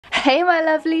Hey my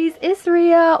lovelies, it's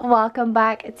Ria. Welcome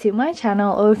back to my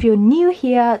channel, or if you're new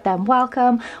here then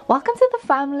welcome to the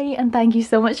family, and thank you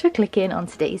so much for clicking on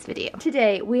today's video.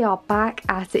 Today we are back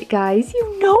at it, guys.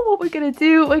 You know what we're gonna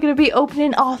do. We're gonna be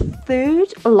opening our third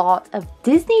lot of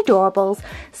Disney Doorables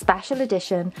special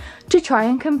edition to try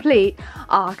and complete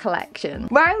our collection.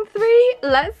 Round 3,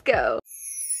 let's go.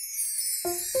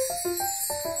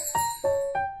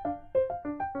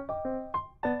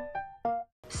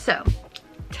 So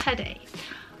today,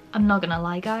 I'm not gonna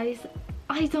lie guys,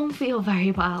 I don't feel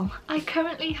very well. I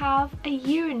currently have a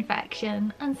ear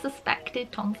infection and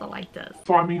suspected tonsillitis.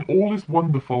 So I mean, all is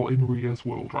wonderful in Ria's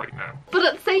world right now. But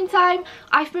at the same time,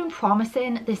 I've been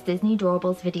promising this Disney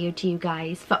Doorables video to you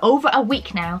guys for over a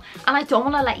week now, and I don't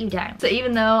want to let you down. So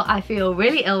even though I feel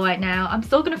really ill right now, I'm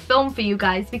still gonna film for you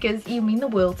guys because you mean the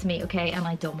world to me, okay? And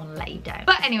I don't want to let you down.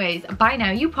 But anyways, by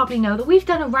now you probably know that we've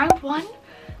done a round 1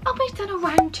 and we've done a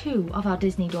round 2 of our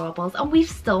Disney Doorables, and we've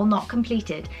still not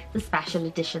completed the special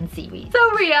edition series.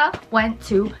 So Ria went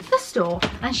to the store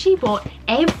and she bought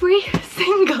every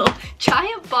single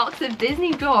giant box of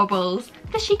Disney Doorables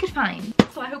that she could find.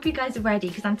 So I hope you guys are ready,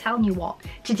 because I'm telling you what,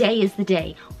 today is the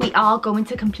day. We are going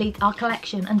to complete our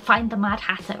collection and find the Mad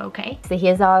Hatter, okay? So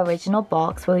here's our original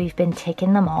box where we've been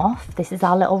ticking them off. This is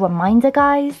our little reminder,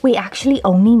 guys. We actually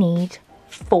only need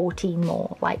 14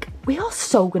 more. Like, we are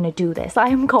so gonna do this. I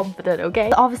am confident, okay?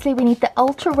 So obviously we need the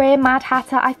ultra rare Mad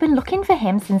Hatter. I've been looking for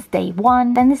him since day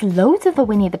 1. Then there's loads of the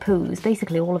Winnie the Poohs,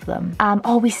 basically all of them.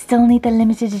 Oh, we still need the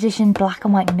limited edition black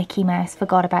and white Mickey Mouse,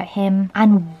 forgot about him,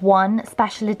 and 1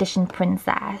 special edition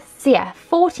princess. So yeah,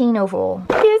 14 overall.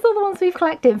 Here's all the ones we've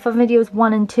collected for videos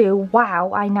 1 and 2.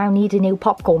 Wow, I now need a new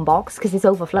popcorn box because it's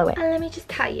overflowing. And let me just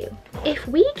tell you, if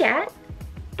we get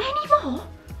any more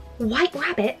white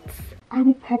rabbits, I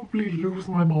will probably lose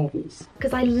my marbles.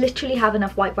 because I literally have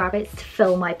enough white rabbits to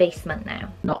fill my basement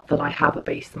now. Not that I have a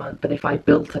basement, but if I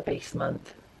built a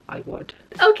basement, I would.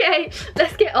 Okay,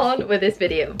 let's get on with this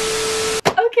video.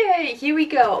 Okay, here we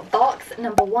go. Box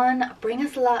number 1, bring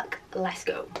us luck, let's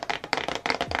go.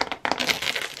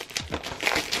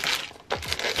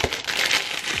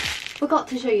 Forgot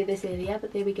to show you this earlier,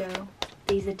 but there we go.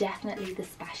 These are definitely the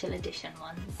special edition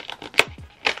ones.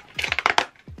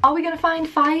 Are we gonna find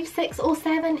 5, 6 or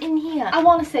 7 in here? I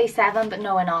want to say 7, but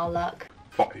knowing our luck.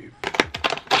 5.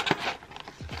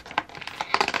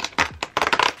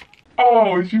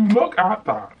 Oh, as you look at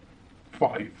that.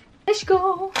 5. Let's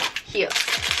go. Here.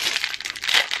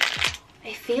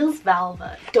 It feels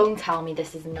velvet. Don't tell me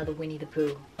this is another Winnie the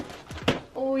Pooh.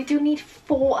 Oh, we do need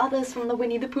 4 others from the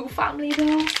Winnie the Pooh family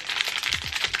though.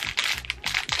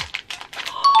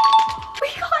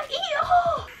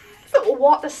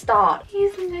 What a start.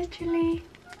 He's literally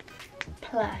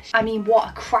plush. I mean, what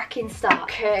a cracking start.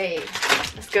 Okay,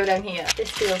 let's go down here.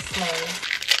 This feels small.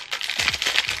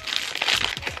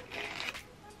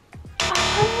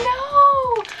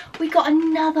 Oh no! We got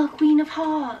another Queen of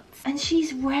Hearts. And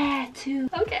she's rare too.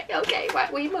 Okay,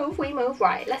 right, we move.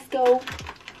 Right, let's go.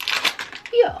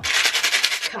 Yeah.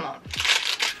 Come on.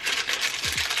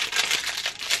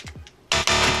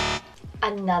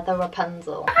 Another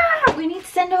Rapunzel. Ah, we need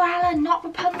Cinderella, not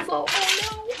Rapunzel.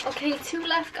 Oh no. Okay, 2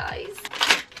 left, guys.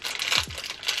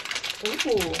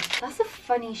 Ooh, that's a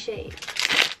funny shape.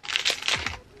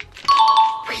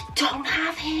 We don't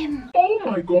have him. Oh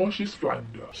my gosh, it's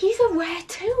Flounder. He's a rare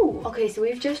too. Okay, so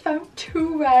we've just found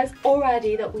 2 rares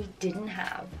already that we didn't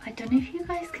have. I don't know if you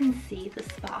guys can see the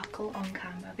sparkle on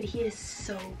camera, but he is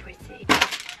so pretty.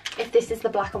 If this is the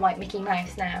black and white Mickey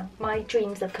Mouse now, my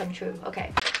dreams have come true.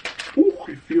 Okay. Ooh,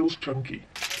 it feels chunky.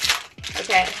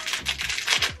 Okay.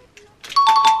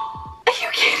 Are you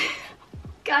kidding?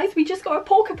 Guys, we just got a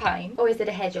porcupine. Or is it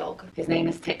a hedgehog? His name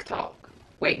is TikTok.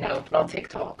 Wait, no, not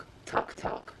TikTok. Tuk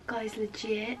Tuk. Guys,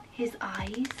 legit, his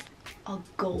eyes are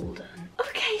golden.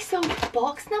 Okay, so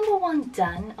box number 1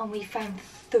 done, and we found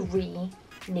 3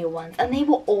 new ones, and they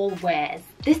were all rares.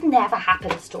 This never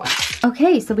happens to us.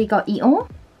 Okay, so we got Eeyore,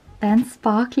 then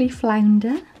Sparkly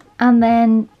Flounder, and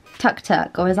then Tuk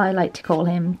Tuk, or as I like to call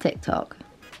him, TikTok.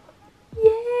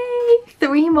 Yay!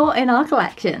 3 more in our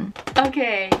collection.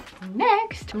 Okay,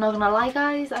 next. I'm not gonna lie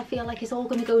guys, I feel like it's all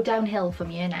gonna go downhill from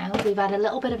here now. We've had a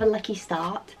little bit of a lucky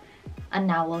start, and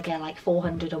now we'll get like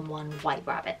 401 white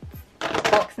rabbits.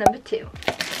 Box number 2.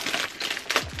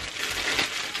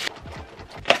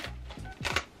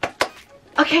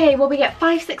 Okay, will we get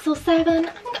 5, 6 or 7?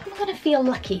 I'm gonna feel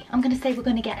lucky. I'm gonna say we're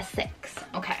gonna get a 6.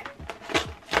 Okay.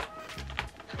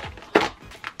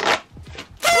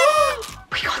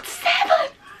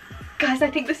 Guys,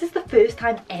 I think this is the first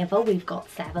time ever we've got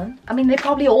 7. I mean, they're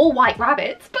probably all white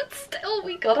rabbits, but still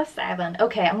we got a 7.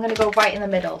 Okay, I'm gonna go right in the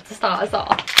middle to start us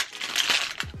off.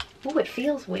 Oh, it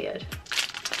feels weird.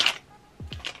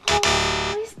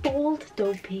 Oh, it's bald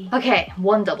dopey. Okay,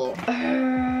 one double.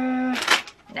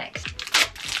 Next.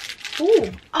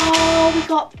 Ooh. Oh, we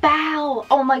got Belle.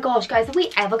 Oh my gosh, guys, are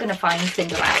we ever gonna find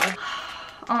Cinderella?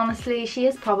 Honestly, she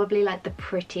is probably like the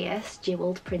prettiest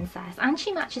jeweled princess, and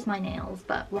she matches my nails,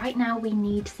 but right now we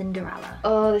need Cinderella.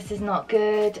 Oh, this is not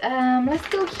good. Let's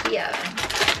go here. I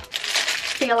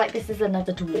feel like this is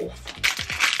another dwarf.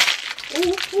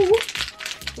 Ooh, ooh.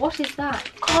 What is that?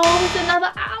 Oh, it's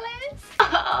another Alice.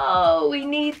 Oh, we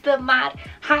need the Mad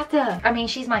Hatter. I mean,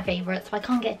 she's my favorite, so I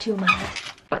can't get too mad.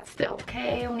 But still.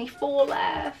 Okay, only 4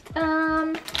 left.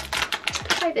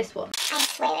 Try this one. I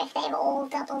swear if they're all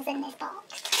doubles in this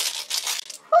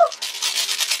box. Woo.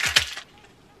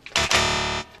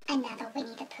 Another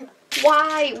Winnie the Pooh.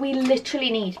 Why? We literally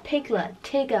need Piglet,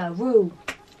 Tigger, Roo.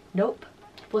 Nope.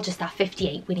 We'll just have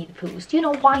 58 Winnie the Poohs. Do you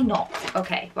know why not?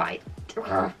 Okay, right.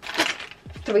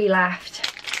 3 left.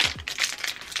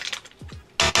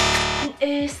 And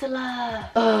Ursula.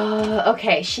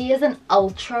 Okay, she is an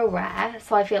ultra rare,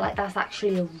 so I feel like that's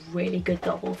actually a really good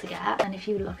double to get. And if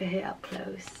you look at her up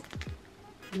close,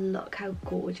 look how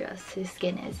gorgeous her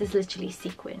skin is. It's literally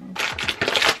sequined.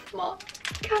 Come on,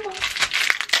 come on.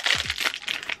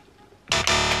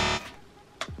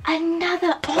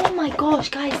 Another, oh my gosh,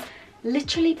 guys.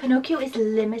 Literally, Pinocchio is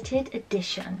limited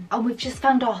edition. And we've just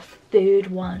found our 3rd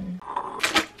one.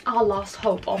 Our last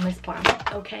hope on this planet,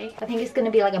 okay? I think it's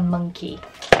gonna be like a monkey.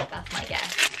 That's my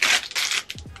guess.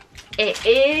 It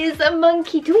is a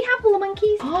monkey. Do we have all the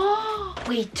monkeys? Oh,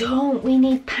 we don't. We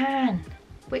need Pan.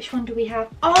 Which one do we have?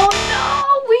 Oh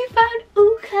no, we found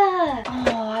Uka.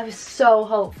 Oh, I was so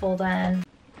hopeful then.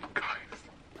 Guys.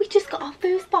 We just got our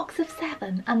first box of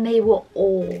 7 and they were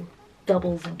all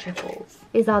doubles and triples.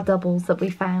 Is our doubles that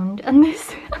we found, and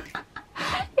this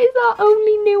is our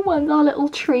only new ones, our little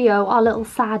trio, our little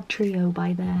sad trio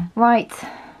by there. Right,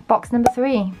 box number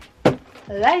 3.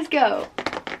 Let's go.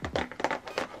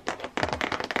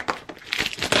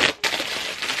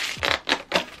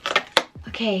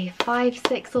 Okay, 5,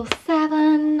 6 or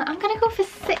 7. I'm gonna go for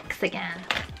 6 again.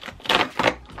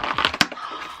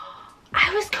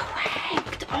 I was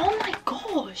correct. Oh my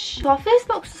gosh. So our first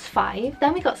box was 5,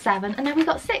 then we got 7, and then we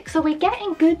got 6. So we're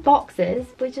getting good boxes.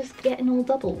 We're just getting all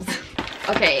doubles.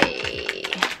 Okay.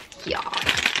 Yeah.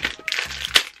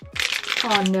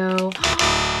 Oh no.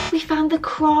 We found the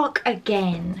Croc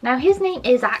again. Now his name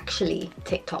is actually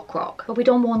TikTok Croc, but we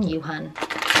don't want you, hun.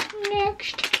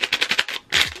 Next.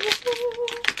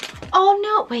 Oh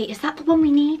no, wait, is that the one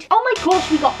we need? Oh my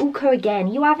gosh, we got Uka again.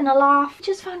 You having a laugh? We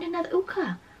just found another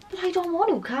Uka. But I don't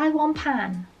want Uka, I want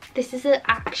Pan. This is an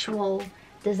actual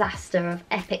disaster of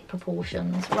epic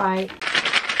proportions, right?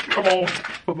 Come on,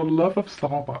 for the love of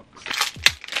Starbucks.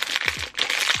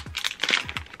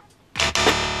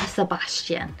 A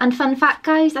Sebastian. And fun fact,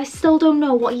 guys, I still don't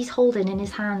know what he's holding in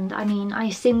his hand. I mean, I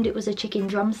assumed it was a chicken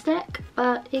drumstick,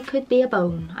 but it could be a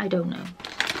bone. I don't know.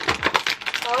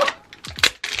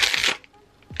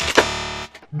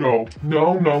 No,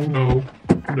 no, no, no,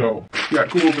 no. Yeah,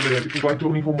 go over there because I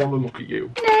don't even want to look at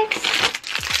you. Next.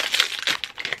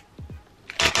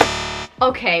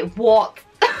 Okay, what?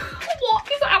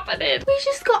 What is happening? We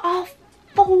just got our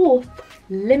 4th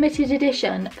limited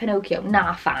edition Pinocchio.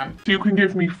 Nah, fan. So you can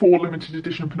give me 4 limited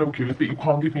edition Pinocchios, but you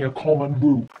can't give me a common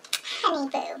Roo. Honey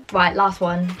Boo. Right, last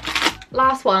one.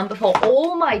 Last one before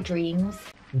all my dreams.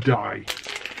 Die.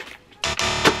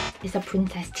 Is a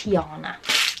Princess Tiana.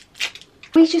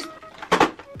 We just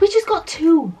got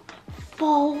 2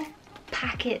 full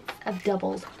packets of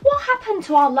doubles. What happened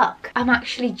to our luck? I'm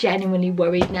actually genuinely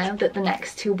worried now that the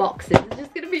next 2 boxes are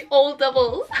just gonna be all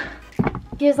doubles.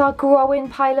 Here's our growing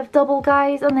pile of double,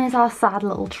 guys, and there's our sad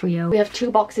little trio. We have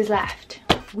 2 boxes left.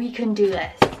 We can do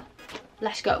this.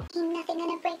 Let's go. Ain't nothing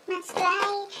gonna break my stride.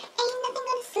 Ain't nothing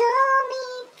gonna slow me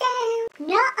down.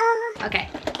 No. Okay.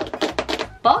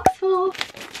 Box 4.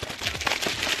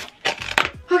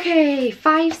 Okay,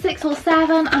 5, 6 or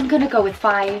 7. I'm gonna go with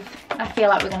 5. I feel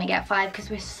like we're gonna get 5 because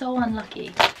we're so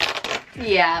unlucky.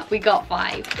 Yeah, we got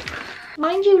 5.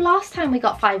 Mind you, last time we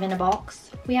got 5 in a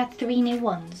box, we had 3 new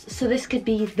ones. So this could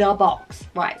be the box.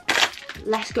 Right,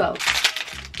 let's go.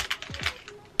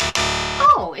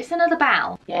 Oh, it's another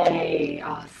Belle. Yay,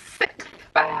 our 6th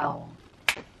Belle.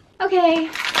 Okay,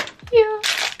 yeah.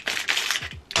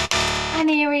 An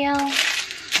Ariel.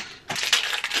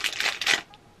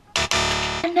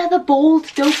 Another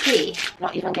bald dopey.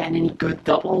 Not even getting any good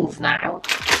doubles now.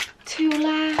 2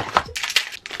 left.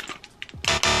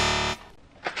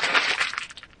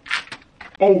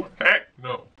 Oh, heck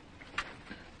no.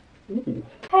 Ooh,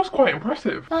 that was quite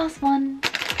impressive. Last one.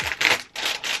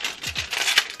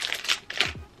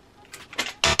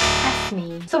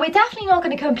 Goodness me. So we're definitely not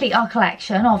going to complete our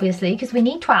collection, obviously, because we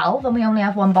need 12 and we only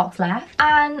have one box left.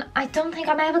 And I don't think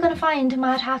I'm ever going to find a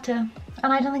Mad Hatter.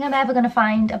 And I don't think I'm ever going to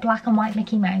find a black and white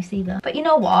Mickey Mouse either. But you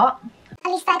know what?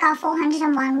 At least I got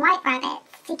 401 white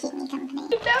rabbits to keep me company.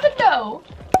 You never know.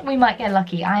 We might get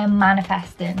lucky. I am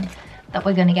manifesting that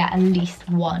we're going to get at least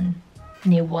one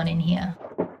new one in here.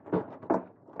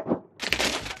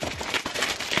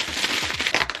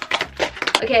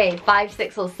 Okay, 5,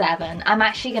 6 or 7. I'm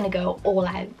actually going to go all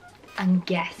out and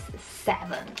guess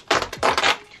 7.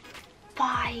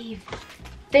 5.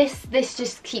 This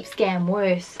just keeps getting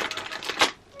worse.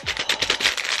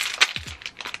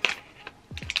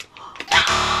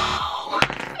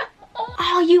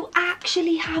 Are you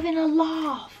actually having a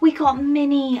laugh? We got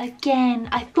Minnie again.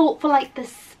 I thought for like the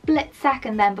split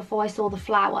second then before I saw the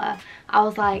flower, I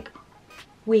was like,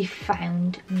 we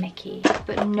found Mickey.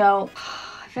 But no.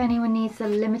 If anyone needs a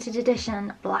limited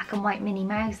edition black and white Minnie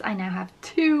Mouse, I now have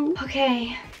 2.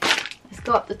 Okay, let's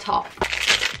go up the top.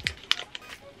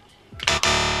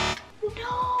 No!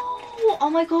 Oh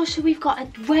my gosh, so we've got a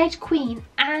Red Queen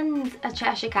and a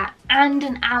Cheshire Cat and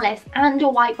an Alice and a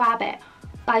White Rabbit.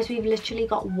 Guys, we've literally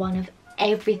got one of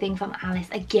everything from Alice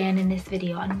again in this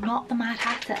video, and not the Mad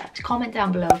Hatter. Comment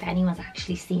down below if anyone's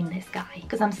actually seen this guy,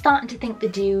 because I'm starting to think the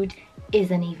dude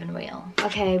isn't even real.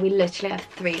 Okay, we literally have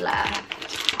 3 left.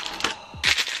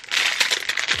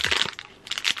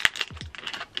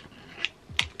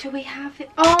 Do we have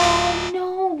it? Oh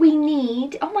no, we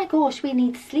need, oh my gosh, we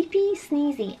need Sleepy,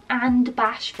 Sneezy and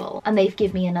Bashful. And they've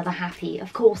given me another Happy.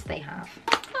 Of course they have.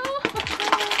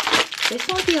 This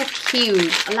one feels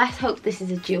huge. Let's hope this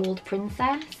is a jeweled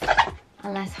princess.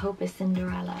 And let's hope it's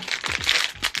Cinderella.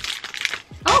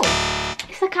 Oh,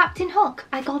 it's a Captain Hook.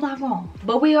 I got that wrong.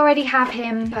 But we already have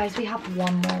him. Guys, we have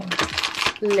one more.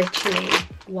 Literally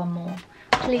one more.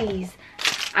 Please.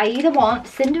 I either want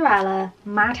Cinderella,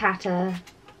 Mad Hatter,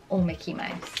 or Mickey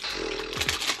Mouse.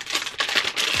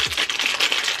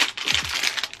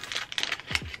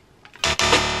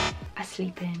 A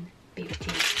Sleeping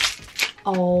Beauty.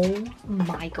 Oh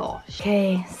my gosh.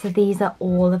 Okay, so these are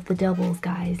all of the doubles,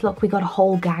 guys. Look, we got a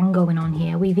whole gang going on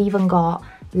here. We've even got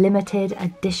limited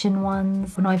edition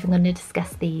ones. We're not even going to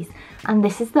discuss these. And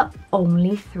this is the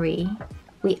only 3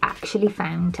 we actually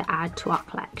found to add to our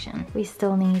collection. We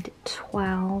still need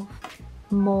 12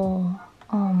 more.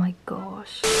 Oh my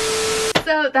gosh.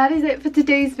 So that is it for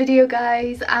today's video,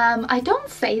 guys. I don't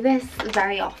say this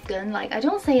very often. Like, I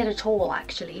don't say it at all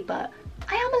actually, but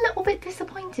I am a little bit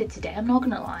disappointed today, I'm not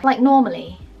gonna lie. Like,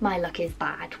 normally my luck is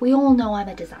bad. We all know I'm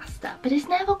a disaster, but it's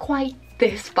never quite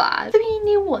this bad. 3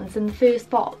 new ones in the first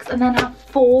box and then have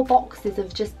 4 boxes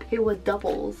of just pure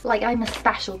doubles. Like, I'm a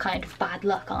special kind of bad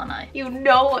luck, aren't I? You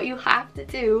know what you have to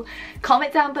do.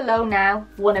 Comment down below now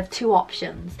one of 2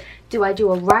 options. Do I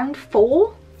do a round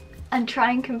 4 and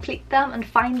try and complete them and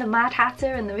find the Mad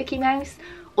Hatter and the Mickey Mouse?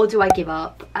 Or do I give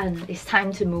up and it's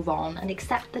time to move on and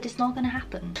accept that it's not going to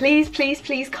happen? Please, please,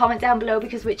 please comment down below,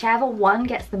 because whichever one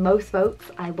gets the most votes,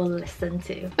 I will listen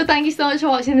to. But thank you so much for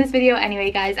watching this video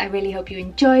anyway, guys. I really hope you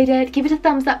enjoyed it. Give it a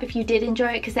thumbs up if you did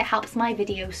enjoy it, because it helps my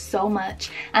videos so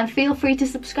much. And feel free to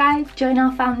subscribe, join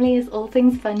our family, it's all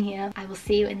things fun here. I will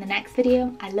see you in the next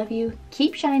video. I love you.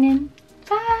 Keep shining.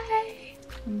 Bye.